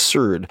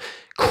absurd,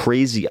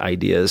 crazy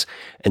ideas,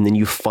 and then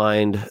you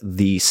find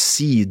the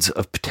seeds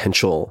of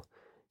potential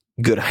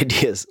good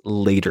ideas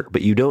later,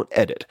 but you don't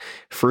edit.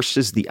 First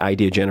is the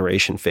idea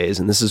generation phase,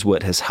 and this is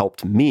what has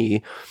helped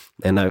me.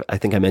 And I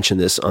think I mentioned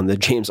this on the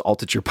James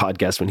Altucher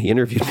podcast when he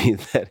interviewed me,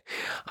 that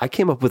I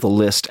came up with a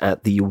list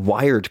at the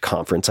Wired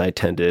conference I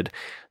attended.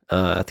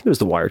 I think it was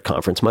the Wired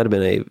conference. Might have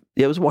been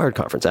it was a Wired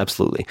conference,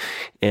 absolutely.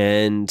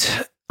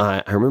 And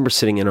I remember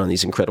sitting in on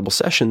these incredible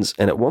sessions,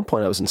 and at one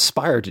point I was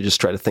inspired to just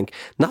try to think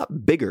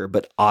not bigger,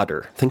 but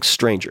odder. Think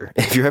stranger.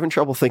 If you're having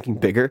trouble thinking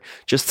bigger,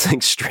 just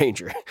think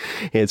stranger.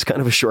 It's kind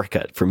of a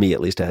shortcut for me,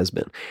 at least it has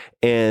been.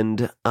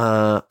 And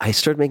I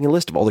started making a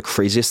list of all the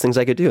craziest things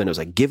I could do, and it was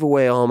like, give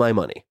away all my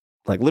money.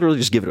 Like literally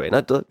just give it away,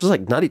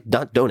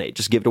 not donate,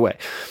 just give it away.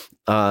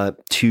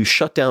 To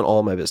shut down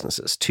all my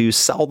businesses, to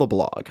sell the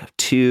blog,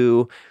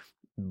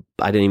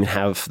 I didn't even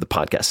have the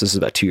podcast. This is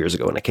about 2 years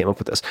ago when I came up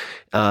with this.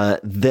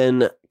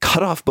 Then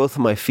cut off both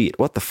of my feet.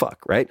 What the fuck,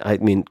 right? I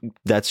mean,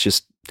 that's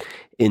just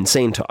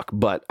insane talk.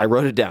 But I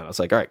wrote it down. I was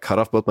like, all right, cut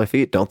off both my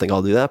feet. Don't think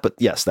I'll do that, but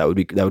yes, that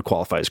would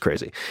qualify as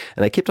crazy.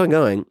 And I kept on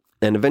going.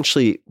 And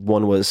eventually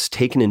one was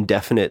take an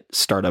indefinite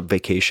startup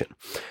vacation.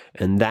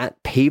 And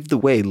that paved the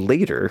way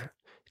later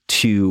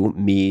to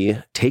me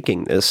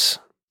taking this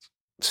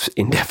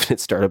indefinite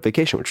startup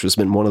vacation, which has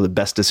been one of the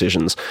best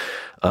decisions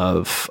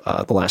of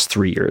the last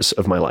 3 years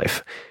of my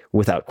life,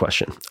 without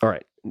question. All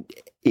right.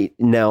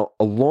 Now,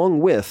 along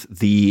with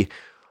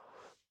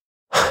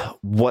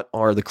what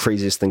are the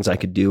craziest things I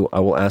could do, I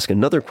will ask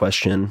another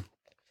question,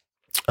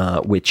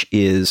 which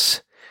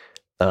is,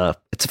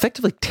 it's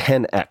effectively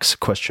 10x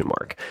question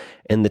mark.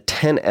 And the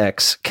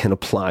 10x can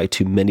apply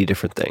to many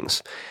different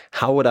things.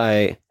 What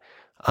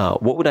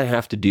would I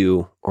have to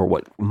do, or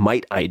what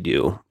might I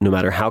do, no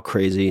matter how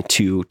crazy,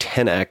 to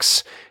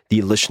 10x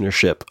the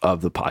listenership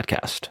of the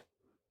podcast,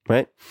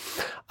 right?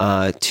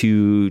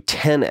 To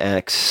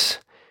 10x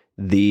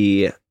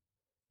the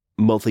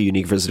monthly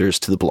unique visitors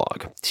to the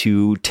blog,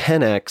 to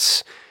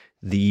 10x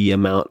the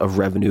amount of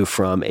revenue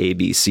from A,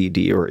 B, C,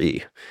 D, or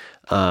E.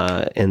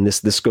 And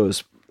this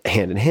goes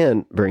hand in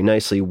hand very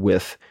nicely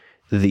with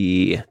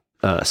the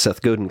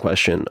Seth Godin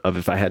question of,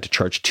 if I had to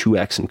charge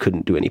 2x and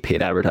couldn't do any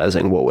paid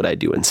advertising, what would I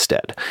do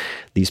instead?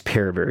 These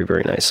pair very,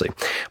 very nicely.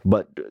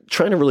 But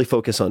trying to really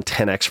focus on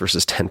 10x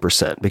versus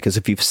 10%, because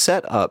if you've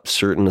set up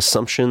certain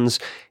assumptions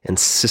and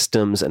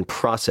systems and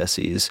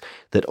processes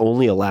that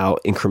only allow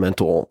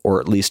incremental, or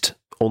at least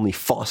only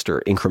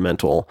foster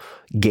incremental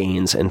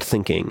gains and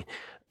thinking,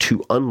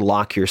 to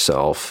unlock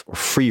yourself or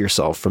free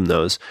yourself from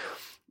those,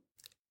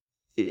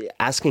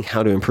 asking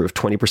how to improve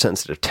 20%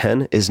 instead of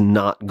 10 is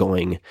not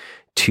going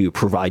to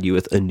provide you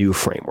with a new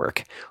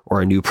framework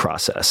or a new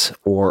process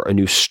or a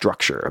new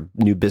structure,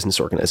 a new business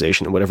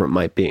organization, whatever it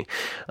might be,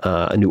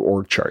 a new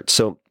org chart.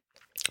 So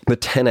the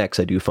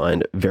 10x I do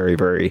find very,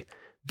 very,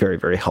 very,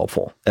 very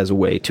helpful as a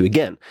way to,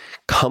 again,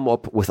 come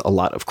up with a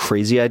lot of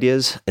crazy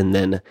ideas and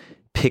then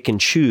pick and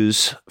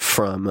choose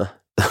from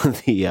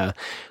the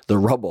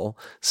rubble,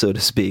 so to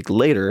speak,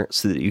 later,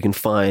 so that you can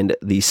find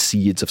the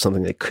seeds of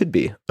something that could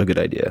be a good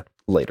idea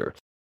later.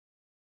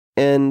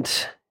 And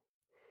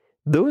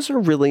those are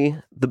really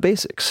the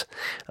basics.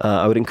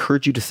 I would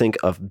encourage you to think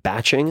of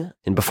batching.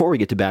 And before we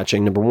get to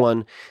batching, number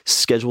one,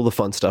 schedule the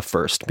fun stuff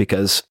first,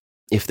 because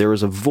if there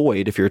is a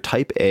void, if you're a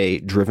type A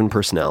driven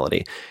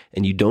personality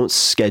and you don't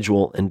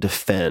schedule and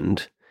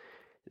defend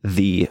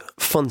the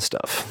fun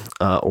stuff,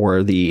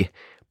 or the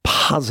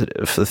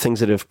positive, the things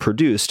that have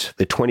produced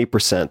the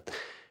 20%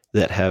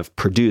 that have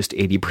produced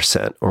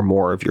 80% or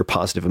more of your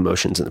positive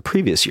emotions in the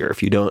previous year,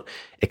 if you don't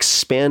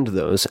expand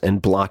those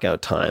and block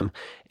out time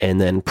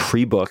and then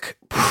pre-book,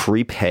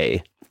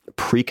 prepay,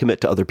 pre-commit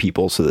to other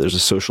people so that there's a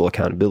social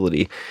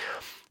accountability,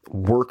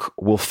 work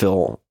will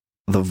fill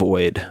the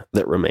void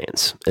that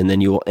remains. And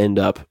then you will end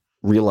up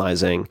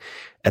realizing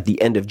at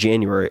the end of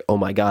January, oh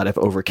my God, I've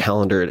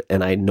over-calendared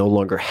and I no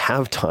longer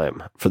have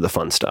time for the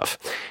fun stuff.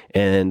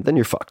 And then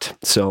you're fucked.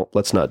 So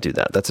let's not do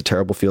that. That's a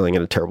terrible feeling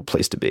and a terrible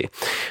place to be.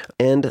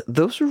 And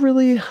those are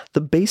really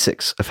the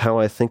basics of how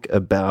I think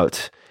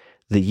about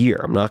the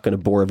year. I'm not going to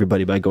bore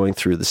everybody by going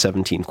through the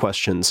 17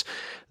 questions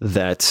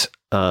that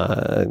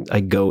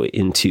I go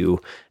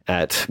into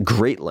at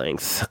great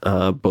length,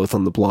 both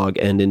on the blog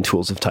and in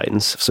Tools of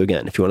Titans. So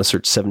again, if you want to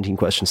search 17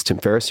 questions, Tim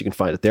Ferriss, you can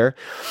find it there.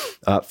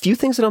 A few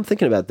things that I'm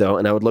thinking about though,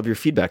 and I would love your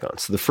feedback on.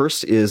 So the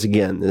first is,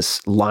 again,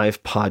 this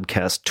live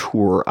podcast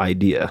tour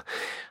idea.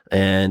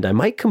 And I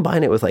might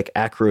combine it with like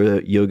acro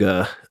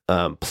yoga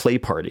play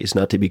parties,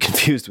 not to be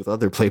confused with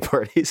other play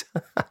parties,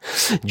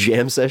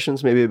 jam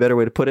sessions, maybe a better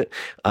way to put it,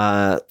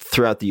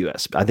 throughout the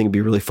US. I think it'd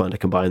be really fun to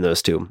combine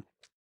those two.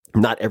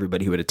 Not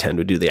everybody who would attend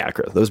would do the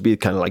acro. Those would be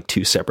kind of like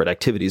two separate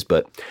activities,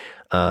 but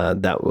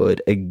that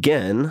would,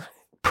 again,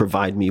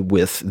 provide me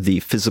with the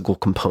physical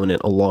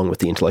component along with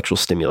the intellectual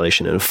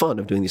stimulation and fun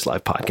of doing these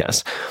live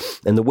podcasts.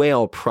 And the way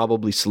I'll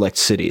probably select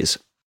cities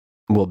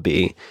will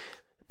be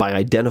by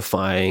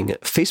identifying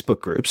Facebook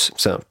groups.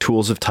 So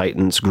Tools of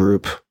Titans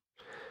group,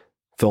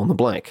 fill in the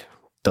blank.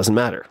 Doesn't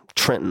matter.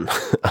 Trenton,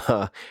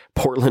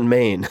 Portland,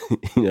 Maine,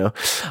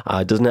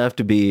 it doesn't have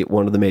to be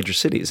one of the major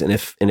cities. And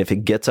if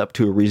it gets up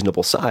to a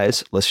reasonable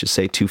size, let's just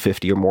say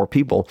 250 or more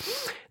people,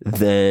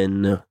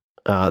 then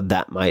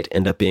that might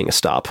end up being a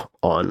stop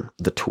on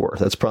the tour.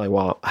 That's probably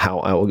how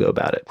I will go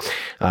about it.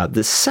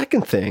 The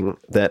second thing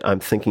that I'm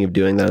thinking of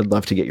doing that I'd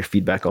love to get your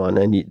feedback on,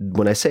 and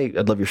when I say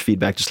I'd love your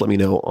feedback, just let me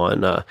know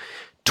on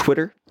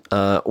Twitter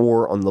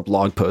or on the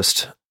blog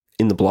post,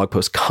 in the blog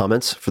post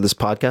comments for this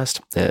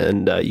podcast.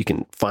 And you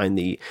can find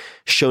the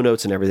show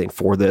notes and everything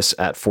for this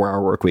at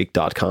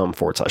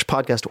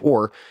 4hourworkweek.com/podcast,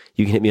 or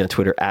you can hit me on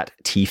Twitter at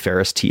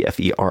tferriss,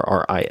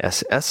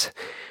 TFERRISS.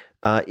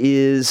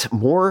 Is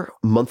more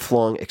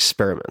month-long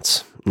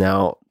experiments.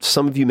 Now,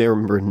 some of you may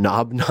remember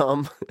Nob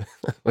Nom,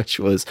 which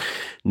was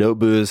no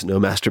booze, no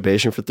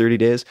masturbation for 30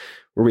 days,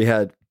 where we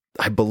had,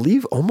 I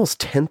believe, almost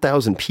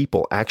 10,000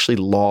 people actually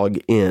log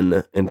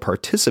in and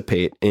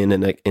participate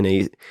in a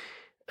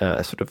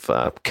sort of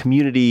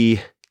community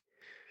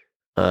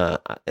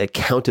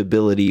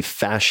accountability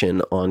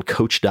fashion on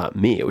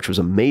Coach.me, which was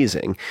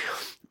amazing.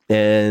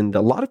 And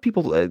a lot of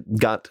people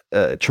got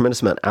a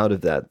tremendous amount out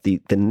of that. The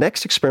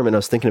next experiment I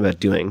was thinking about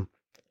doing,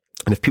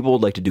 and if people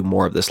would like to do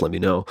more of this, let me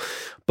know,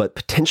 but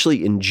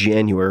potentially in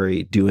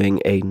January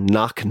doing a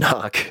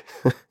knock-knock.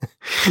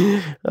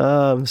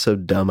 I'm so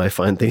dumb. I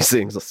find these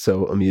things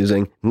so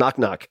amusing.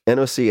 Knock-knock,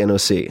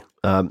 NOC.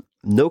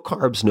 No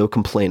carbs, no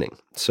complaining.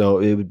 So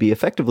it would be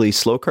effectively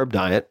slow carb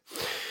diet.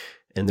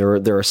 And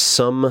there are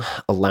some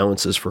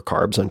allowances for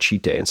carbs on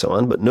cheat day and so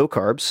on, but no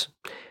carbs,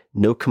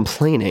 no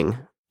complaining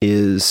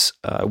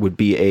would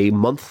be a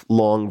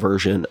month-long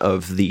version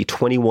of the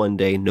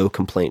 21-day no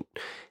complaint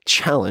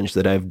challenge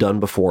that I've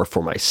done before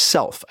for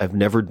myself. I've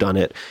never done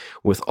it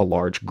with a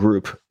large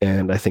group,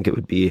 and I think it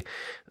would be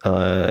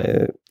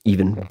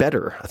even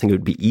better. I think it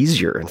would be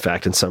easier, in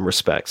fact, in some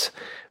respects,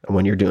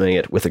 when you're doing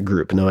it with a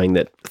group, knowing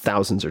that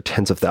thousands or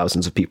tens of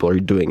thousands of people are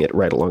doing it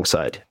right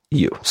alongside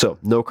you. So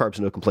no carbs,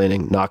 no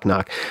complaining, knock,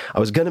 knock. I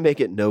was going to make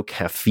it no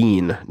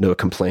caffeine, no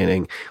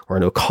complaining, or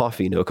no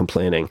coffee, no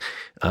complaining.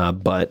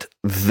 But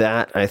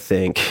that, I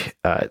think,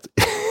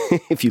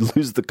 if you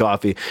lose the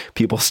coffee,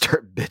 people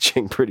start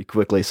bitching pretty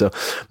quickly. So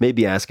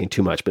maybe asking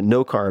too much, but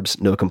no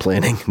carbs, no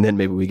complaining. And then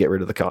maybe we get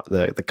rid of the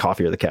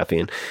coffee or the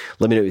caffeine.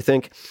 Let me know what you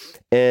think.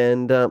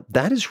 And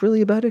that is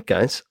really about it,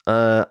 guys.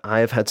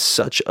 I've had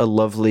such a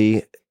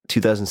lovely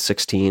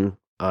 2016.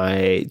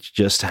 I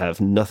just have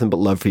nothing but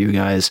love for you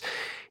guys.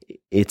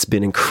 It's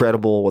been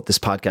incredible what this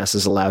podcast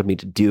has allowed me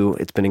to do.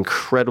 It's been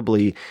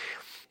incredibly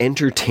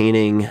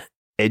entertaining,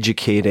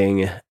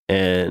 educating,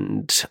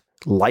 and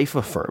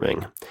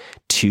life-affirming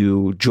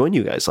to join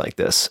you guys like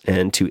this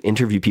and to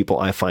interview people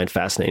I find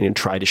fascinating and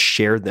try to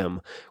share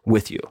them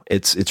with you.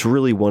 It's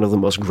really one of the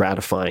most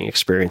gratifying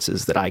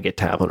experiences that I get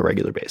to have on a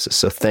regular basis.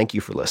 So thank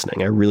you for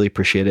listening. I really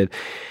appreciate it.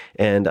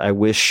 And I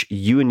wish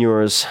you and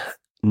yours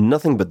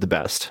nothing but the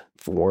best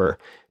for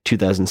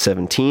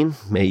 2017.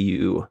 May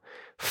you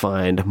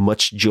find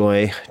much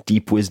joy,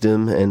 deep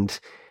wisdom, and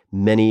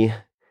many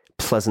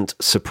pleasant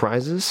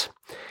surprises.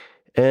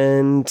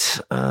 And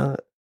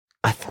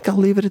I think I'll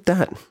leave it at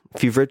that.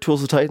 If you've read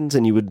Tools of Titans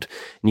and you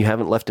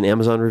haven't left an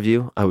Amazon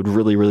review, I would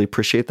really, really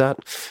appreciate that.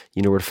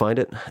 You know where to find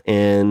it.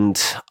 And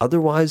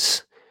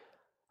otherwise,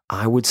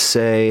 I would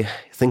say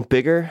think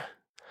bigger.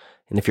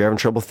 And if you're having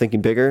trouble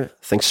thinking bigger,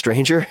 think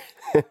stranger.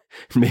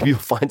 Maybe you'll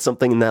find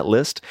something in that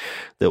list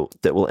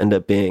that will end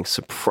up being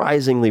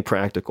surprisingly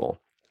practical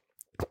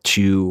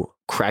to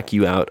crack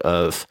you out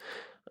of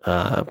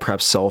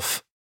perhaps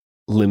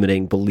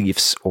self-limiting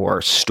beliefs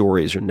or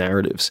stories or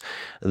narratives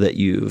that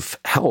you've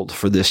held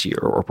for this year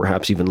or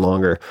perhaps even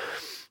longer.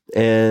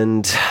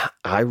 And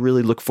I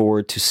really look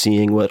forward to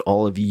seeing what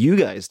all of you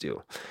guys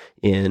do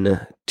in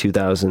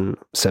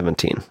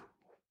 2017.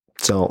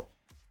 So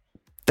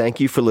thank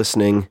you for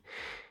listening.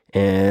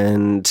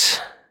 And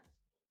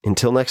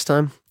until next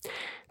time,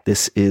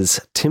 this is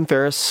Tim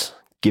Ferriss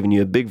giving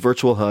you a big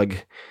virtual hug,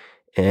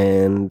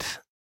 and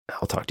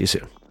I'll talk to you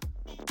soon.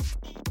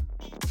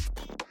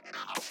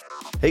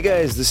 Hey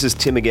guys, this is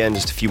Tim again.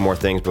 Just a few more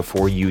things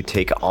before you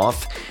take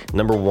off.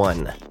 Number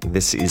one,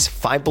 this is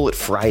 5 Bullet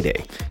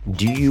Friday.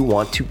 Do you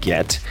want to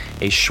get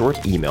a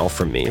short email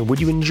from me? Or would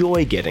you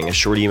enjoy getting a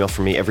short email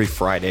from me every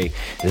Friday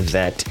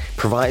that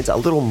provides a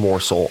little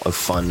morsel of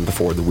fun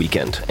before the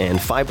weekend?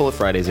 And 5 Bullet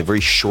Friday is a very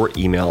short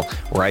email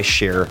where I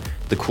share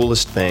the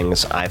coolest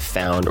things I've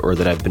found or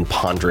that I've been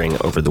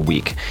pondering over the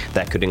week.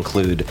 That could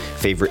include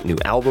favorite new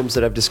albums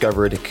that I've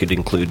discovered. It could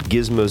include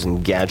gizmos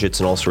and gadgets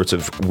and all sorts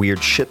of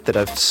weird shit that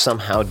I've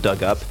somehow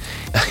dug up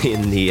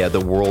in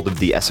the world of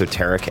the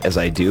esoteric as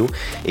I do.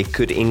 It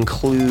could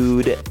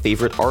include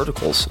favorite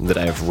articles that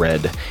I've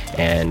read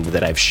and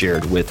that I've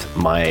shared with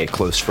my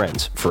close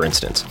friends, for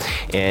instance.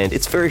 And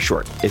it's very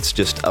short. It's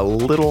just a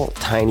little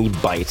tiny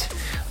bite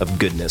of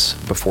goodness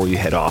before you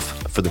head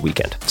off for the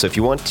weekend. So if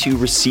you want to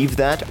receive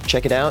that,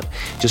 check it out.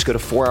 Just go to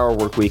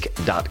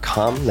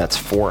 4hourworkweek.com. That's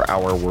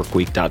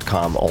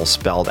 4hourworkweek.com, all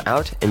spelled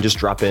out, and just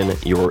drop in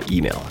your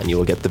email and you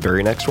will get the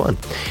very next one.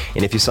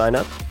 And if you sign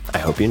up, I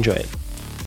hope you enjoy it.